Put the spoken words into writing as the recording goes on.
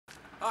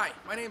Hi,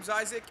 my name's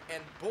Isaac,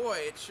 and boy,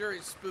 it sure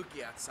is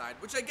spooky outside,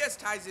 which I guess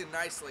ties in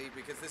nicely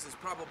because this is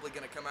probably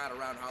going to come out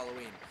around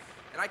Halloween.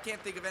 And I can't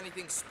think of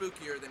anything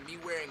spookier than me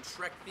wearing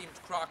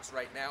Shrek-themed Crocs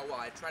right now while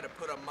I try to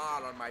put a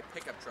mod on my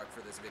pickup truck for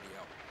this video.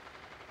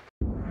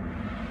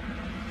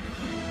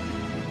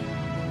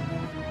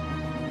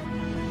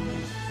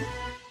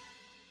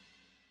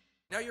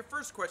 Now your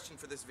first question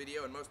for this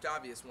video, and most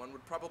obvious one,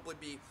 would probably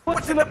be,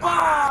 what's in the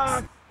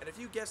box? And if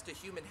you guessed a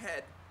human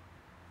head,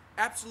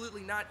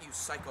 absolutely not, you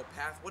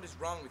psychopath. What is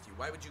wrong with you?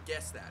 Why would you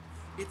guess that?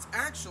 It's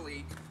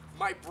actually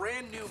my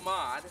brand new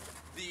mod,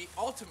 the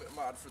ultimate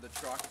mod for the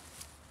truck.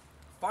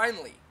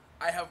 Finally,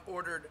 I have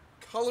ordered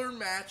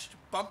color-matched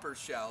bumper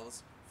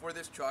shells for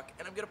this truck,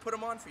 and I'm gonna put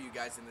them on for you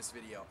guys in this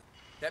video.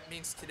 That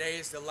means today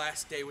is the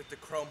last day with the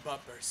chrome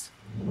bumpers.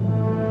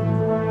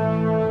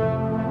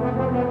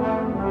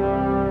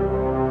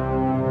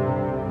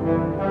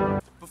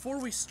 Before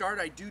we start,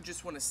 I do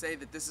just want to say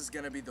that this is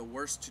going to be the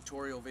worst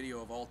tutorial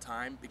video of all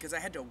time because I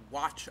had to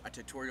watch a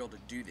tutorial to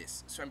do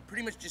this. So I'm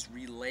pretty much just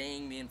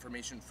relaying the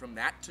information from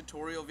that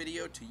tutorial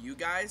video to you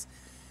guys.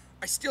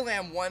 I still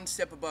am one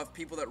step above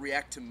people that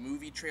react to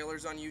movie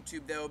trailers on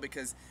YouTube though,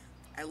 because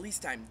at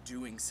least I'm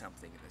doing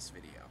something in this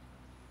video.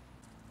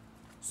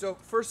 So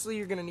firstly,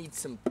 you're going to need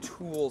some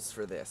tools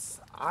for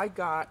this. I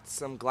got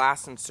some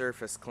glass and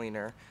surface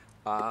cleaner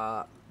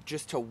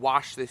just to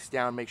wash this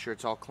down, make sure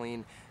it's all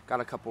clean. Got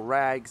a couple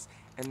rags,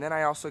 and then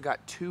I also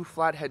got 2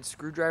 flathead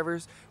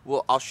screwdrivers.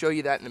 Well, I'll show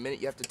you that in a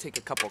minute. You have to take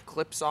a couple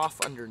clips off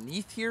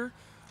underneath here,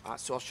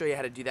 so I'll show you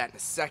how to do that in a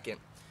second.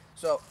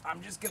 So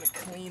I'm just gonna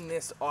clean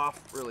this off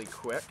really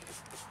quick,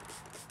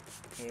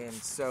 and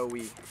so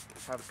we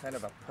have kind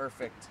of a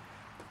perfect,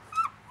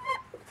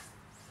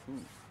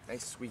 ooh,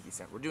 nice squeaky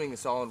sound. We're doing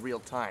this all in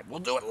real time. We'll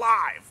do it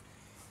live,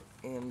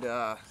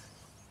 and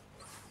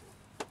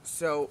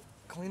so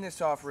clean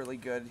this off really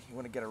good. You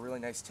want to get a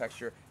really nice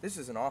texture. This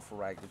is an awful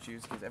rag to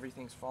choose because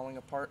everything's falling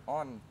apart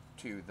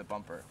onto the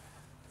bumper.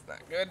 It's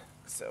not good,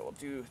 so we'll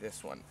do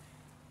this one.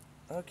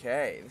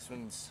 Okay, this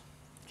one's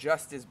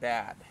just as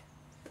bad.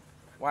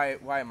 Why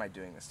am I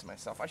doing this to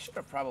myself? I should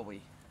have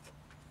probably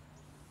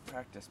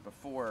practiced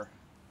before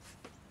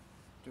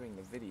doing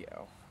the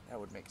video. That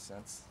would make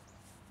sense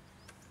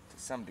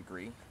to some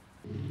degree.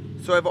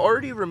 So I've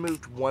already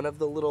removed one of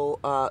the little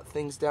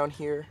things down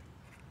here.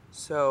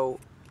 So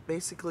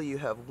basically you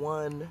have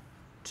 1,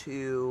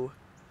 2,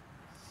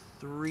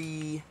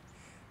 3,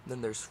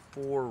 then there's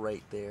 4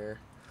 right there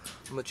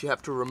that you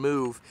have to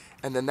remove,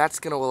 and then that's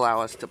going to allow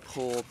us to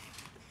pull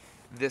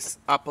this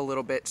up a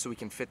little bit so we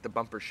can fit the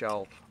bumper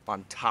shell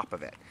on top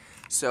of it.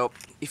 So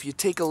if you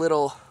take a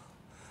little,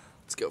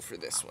 let's go for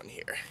this one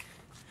here.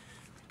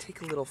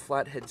 Take a little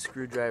flathead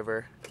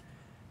screwdriver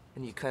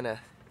and you kind of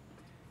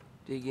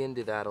dig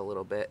into that a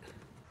little bit.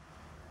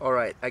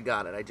 Alright, I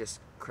got it. I just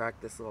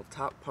cracked this little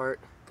top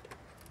part.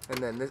 And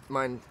then this,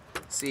 mine,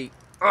 see,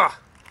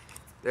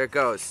 there it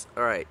goes.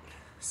 All right,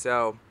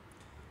 so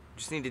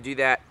just need to do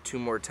that 2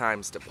 more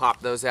times to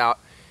pop those out.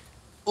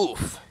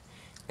 Oof.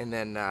 And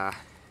then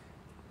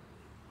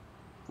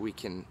we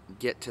can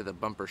get to the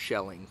bumper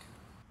shelling.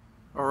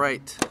 All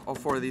right, all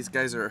 4 of these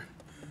guys are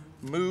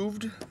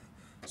moved,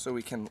 so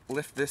we can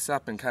lift this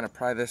up and kind of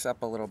pry this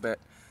up a little bit.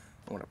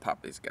 I want to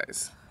pop these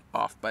guys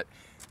off, but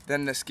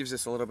then this gives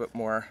us a little bit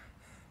more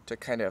to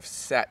kind of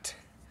set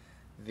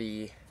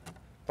the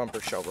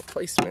bumper shell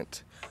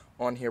replacement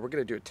on here. We're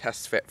going to do a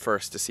test fit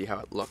first to see how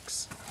it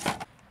looks.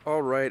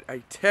 Alright,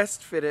 I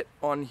test fit it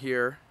on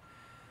here.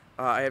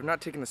 I have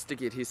not taken the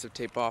sticky adhesive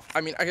tape off.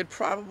 I mean, I could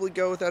probably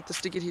go without the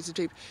sticky adhesive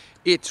tape.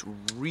 It's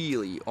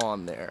really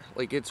on there.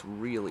 Like, it's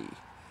really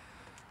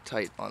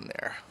tight on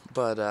there.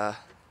 But I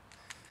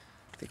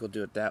think we'll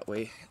do it that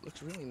way. It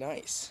looks really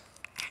nice.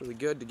 Really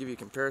good to give you a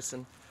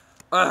comparison.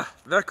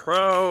 The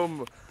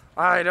chrome!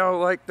 I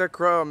don't like the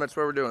chrome. That's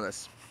why we're doing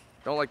this.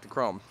 Don't like the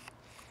chrome.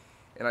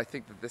 And I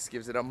think that this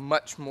gives it a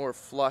much more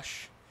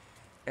flush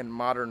and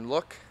modern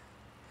look.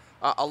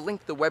 I'll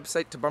link the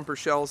website to bumper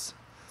shells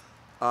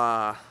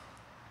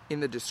in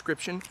the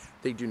description.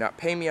 They do not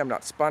pay me. I'm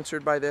not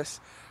sponsored by this.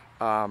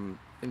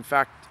 In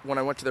fact, when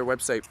I went to their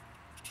website,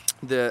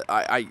 they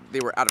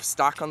were out of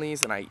stock on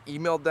these, and I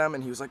emailed them,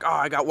 and he was like, "Oh,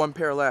 I got 1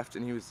 pair left,"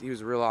 and he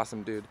was a real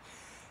awesome dude.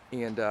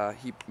 And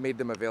he made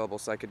them available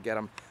so I could get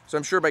them. So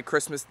I'm sure by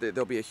Christmas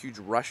there'll be a huge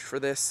rush for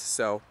this.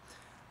 So.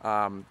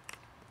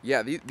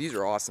 Yeah, these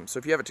are awesome. So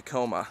if you have a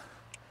Tacoma,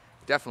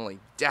 definitely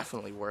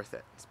worth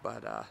it.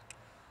 But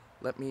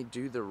let me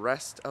do the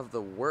rest of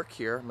the work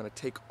here. I'm going to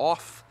take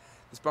off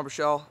this bumper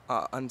shell,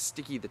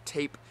 unsticky the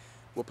tape.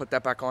 We'll put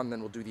that back on,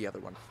 then we'll do the other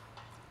one.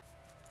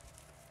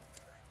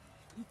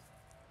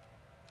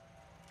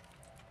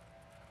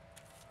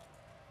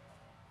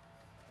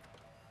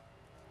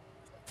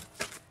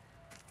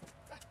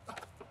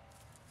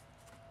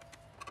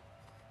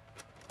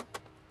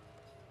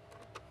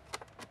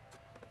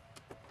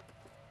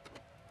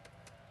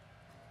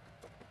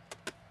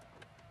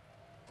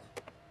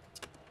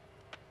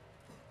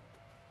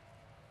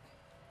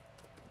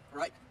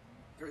 Alright,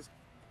 here is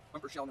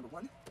bumper shell number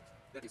 1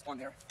 that is on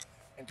there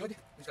and good. I'm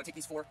just going to take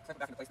these 4, clamp it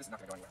back into place. This is not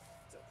going to go anywhere.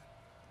 So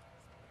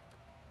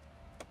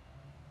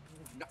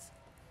nuts.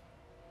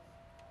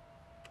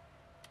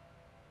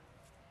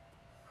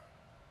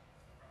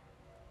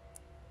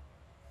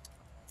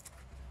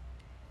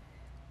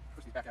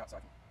 Push these back out so I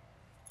can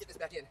get this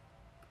back in.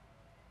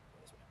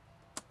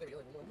 There we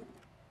go.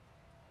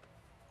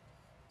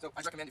 So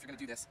I recommend if you're going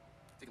to do this,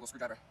 take a little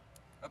screwdriver.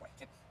 Oh boy,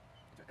 can't.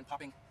 And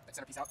popping that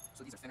center piece out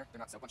so these are thinner, they're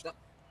not so bunched up.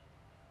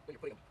 When you're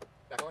putting them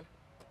back on.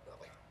 Oh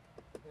boy.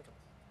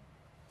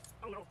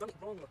 Oh no, done it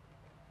wrong.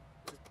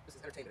 This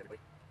is entertainment,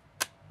 everybody.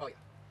 Oh yeah.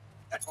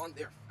 That's on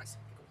there. Nice.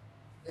 Okay, cool.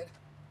 Then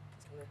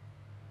let's come there.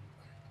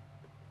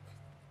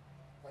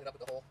 Line it up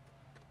with the hole.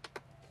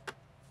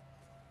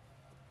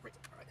 Great.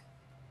 Alright.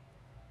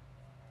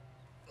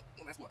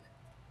 One last one.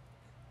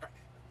 Alright.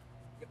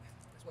 Yep.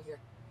 There's one here.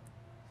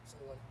 There's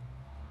another one.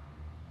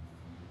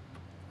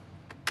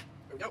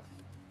 There we go.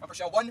 Upper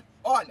shell one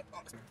on.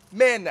 Oh,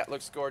 man, that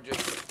looks gorgeous.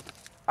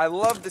 I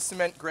love the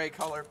cement gray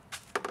color.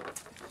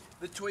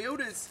 The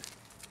Toyotas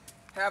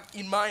have,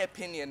 in my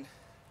opinion,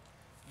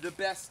 the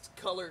best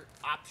color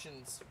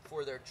options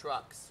for their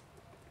trucks.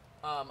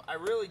 I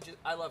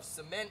love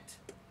cement.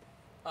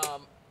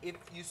 If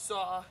you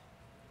saw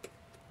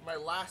my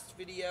last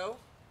video,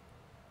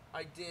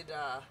 I did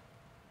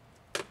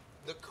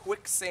the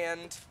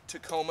Quicksand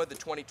Tacoma, the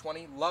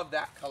 2020. Love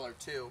that color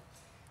too.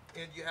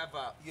 And you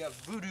have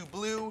Voodoo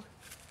Blue,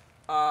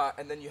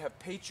 and then you have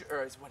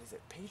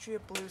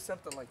Patriot Blue,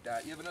 something like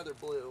that. You have another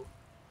blue.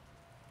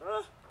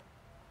 Should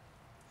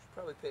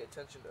probably pay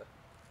attention to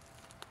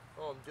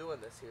how I'm doing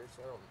this here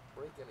so I don't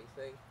break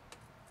anything.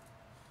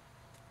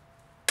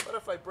 But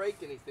if I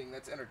break anything,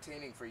 that's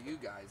entertaining for you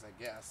guys, I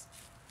guess.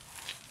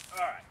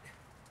 Alright.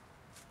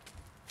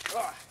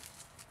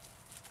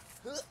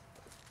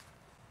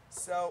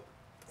 So,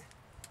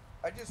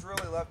 I just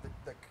really love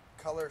the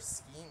color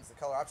schemes, the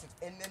color options.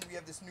 And then we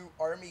have this new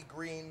Army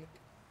Green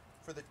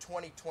for the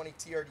 2020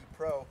 TRD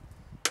Pro.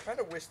 Kind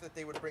of wish that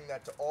they would bring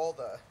that to all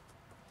the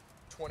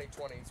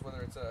 2020s,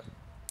 whether it's a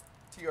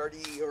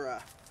TRD or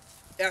a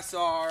SR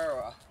or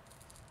a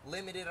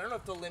Limited. I don't know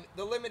if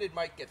the Limited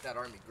might get that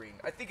Army Green.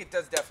 I think it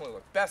does definitely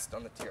look best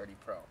on the TRD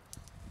Pro.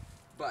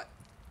 But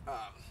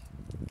I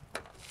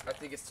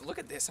think it's, look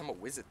at this, I'm a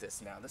whiz at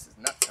this now. This is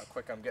nuts how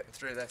quick I'm getting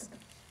through this.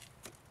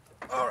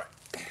 Alright,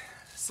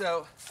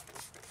 so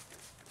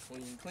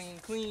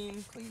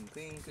clean.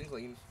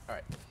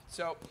 Alright,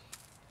 so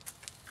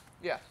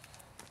yeah,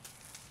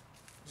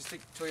 just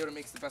think Toyota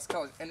makes the best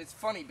colors. And it's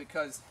funny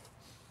because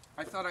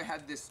I thought I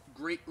had this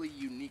greatly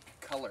unique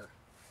color.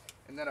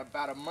 And then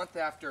about a month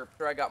after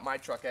I got my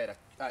truck, I had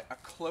a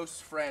close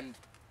friend,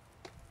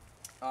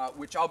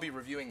 which I'll be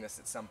reviewing this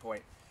at some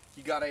point.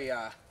 He got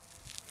a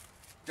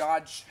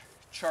Dodge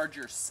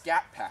Charger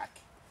Scat Pack,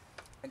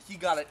 and he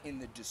got it in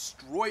the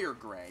Destroyer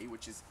Gray,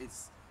 which is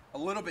a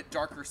little bit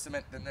darker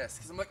cement than this.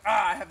 Because I'm like,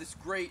 I have this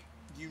great,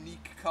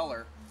 unique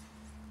color.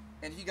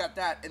 And he got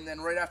that, and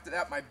then right after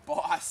that, my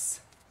boss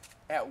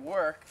at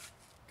work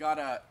got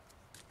a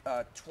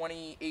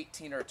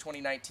 2018 or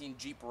 2019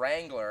 Jeep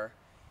Wrangler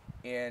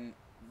in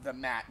the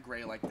matte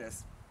gray like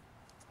this.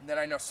 And then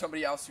I know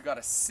somebody else who got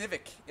a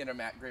Civic in a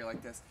matte gray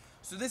like this.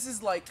 So this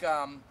is like,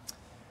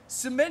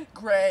 cement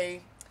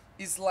gray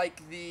is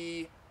like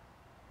the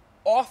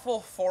awful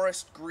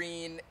forest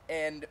green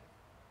and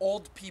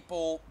old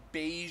people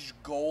beige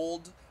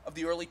gold of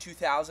the early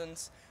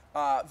 2000s,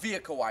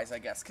 vehicle-wise, I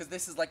guess, because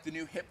this is like the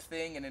new hip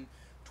thing, and in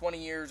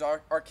 20 years,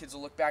 our kids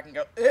will look back and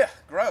go, ugh,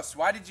 gross,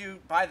 why did you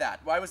buy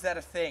that? Why was that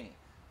a thing?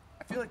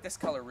 I feel like this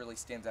color really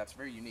stands out. It's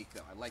very unique,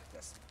 though. I like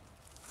this.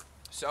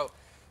 So,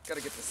 got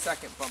to get the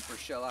second bumper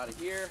shell out of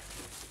here.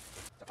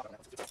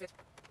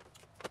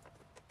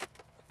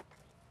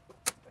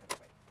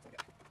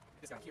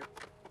 This guy here.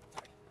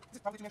 This is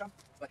probably too much on,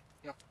 but,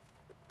 you know,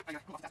 I'm going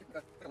to come off that.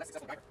 Look at a less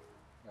successful driver.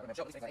 You know, I'm going to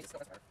show at least anything. It's still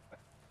better, but,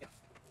 you know,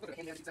 look at the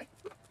hand there, you can say.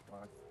 Come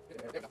on.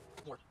 There we go.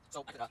 More.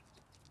 So, I could,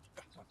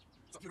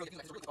 so if you really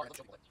think like this is a really good car, I don't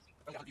show it.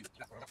 I'm going to do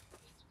that.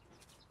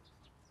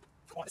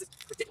 Come on, this is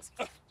ridiculous.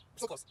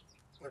 So close.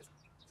 Where is it?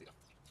 See you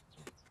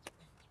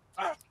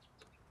go.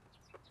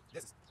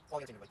 This is all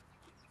entertainment,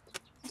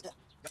 like. Yep.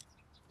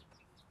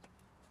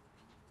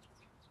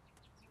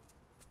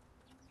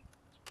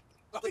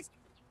 Oh, please.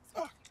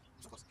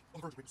 So close. On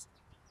the verge of wings.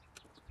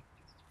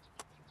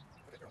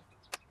 Okay, you're on.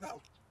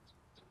 No.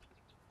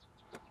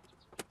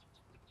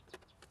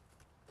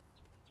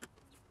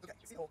 Okay,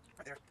 see the hole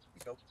right there.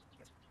 Please go.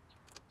 Yes.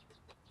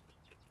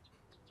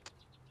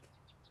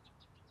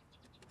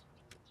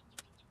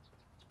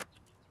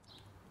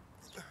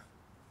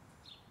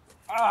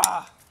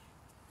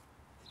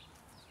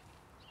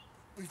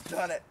 We've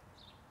done it.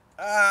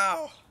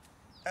 Ow!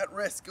 At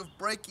risk of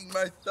breaking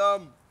my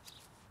thumb.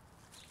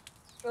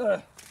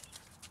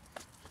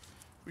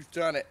 We've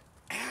done it.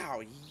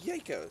 Ow,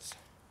 yikos.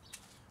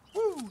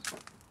 Woo!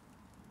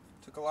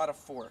 Took a lot of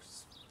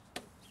force.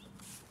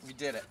 We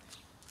did it.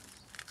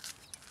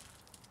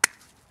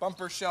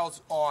 Bumper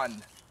shells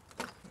on.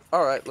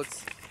 Alright,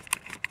 let's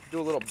do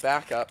a little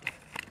backup.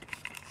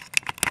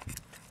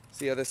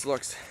 See how this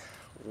looks.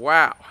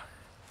 Wow.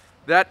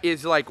 That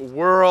is like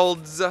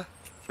worlds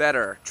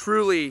better.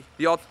 Truly,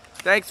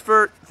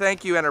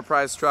 Thank you,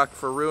 Enterprise Truck,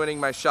 for ruining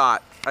my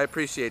shot. I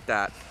appreciate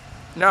that.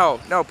 No,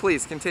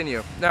 please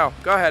continue. No,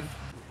 go ahead.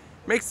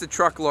 Makes the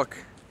truck look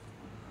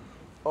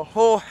a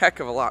whole heck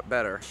of a lot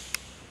better.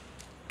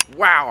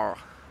 Wow.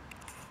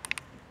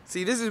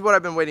 See, this is what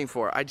I've been waiting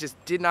for. I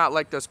just did not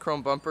like those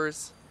chrome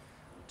bumpers.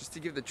 Just to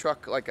give the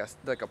truck like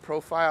a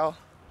profile.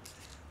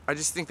 I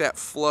just think that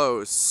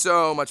flows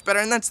so much better,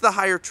 and that's the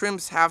higher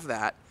trims have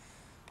that.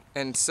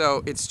 And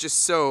so it's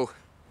just so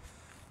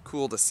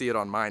cool to see it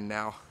on mine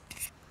now.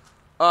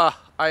 I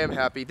am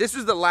happy. This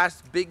was the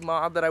last big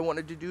mod that I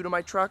wanted to do to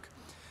my truck.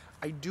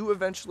 I do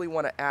eventually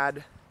want to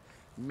add,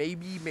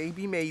 maybe,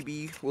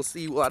 we'll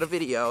see a lot of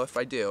video if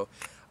I do,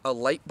 a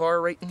light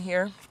bar right in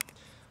here.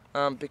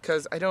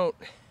 Because I don't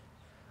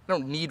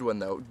need one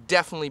though.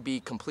 Definitely be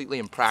completely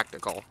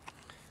impractical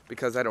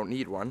because I don't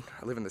need one.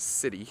 I live in the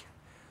city.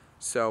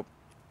 So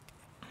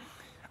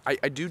I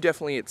do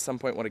definitely at some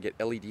point want to get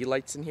LED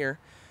lights in here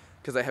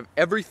because I have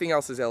everything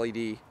else is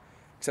LED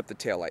except the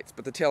tail lights.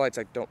 But the tail lights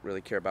I don't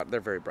really care about.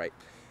 They're very bright.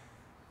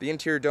 The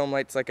interior dome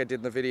lights like I did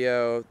in the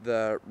video,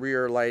 the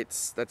rear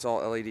lights, that's all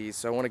LEDs.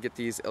 So I want to get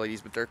these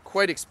LEDs, but they're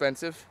quite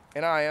expensive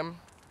and I am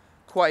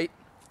quite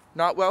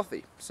not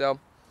wealthy. So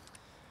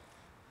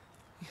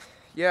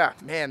yeah,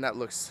 man, that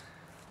looks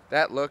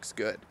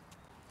good.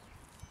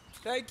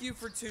 Thank you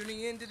for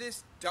tuning in to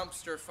this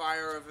dumpster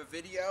fire of a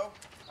video.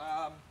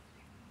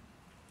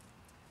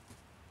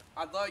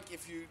 I'd like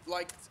if you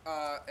liked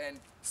and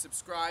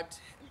subscribed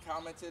and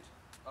commented,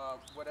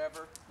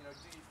 whatever, you know,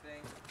 do your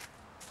thing.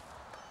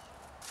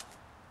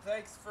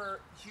 Thanks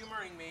for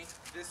humoring me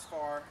this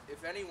far,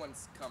 if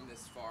anyone's come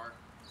this far.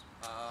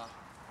 I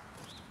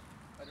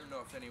don't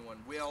know if anyone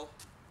will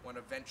want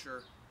to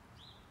venture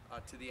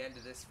to the end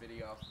of this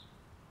video,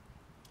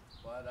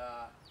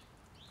 but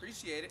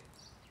appreciate it.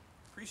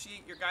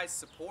 Appreciate your guys'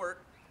 support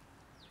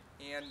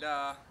and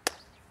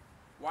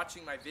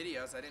watching my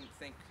videos. I didn't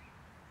think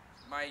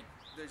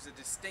there's a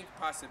distinct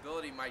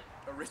possibility my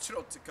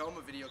original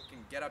Tacoma video can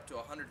get up to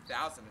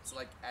 100,000. It's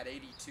like at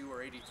 82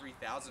 or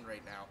 83,000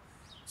 right now.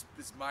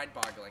 It's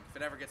mind-boggling. If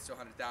it ever gets to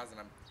 100,000,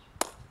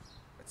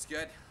 that's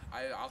good.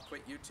 I'll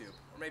quit YouTube,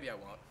 or maybe I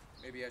won't.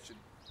 Maybe I should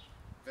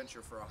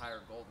venture for a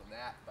higher goal than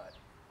that. But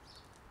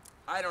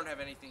I don't have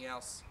anything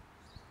else.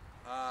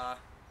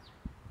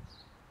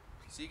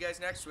 See you guys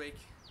next week.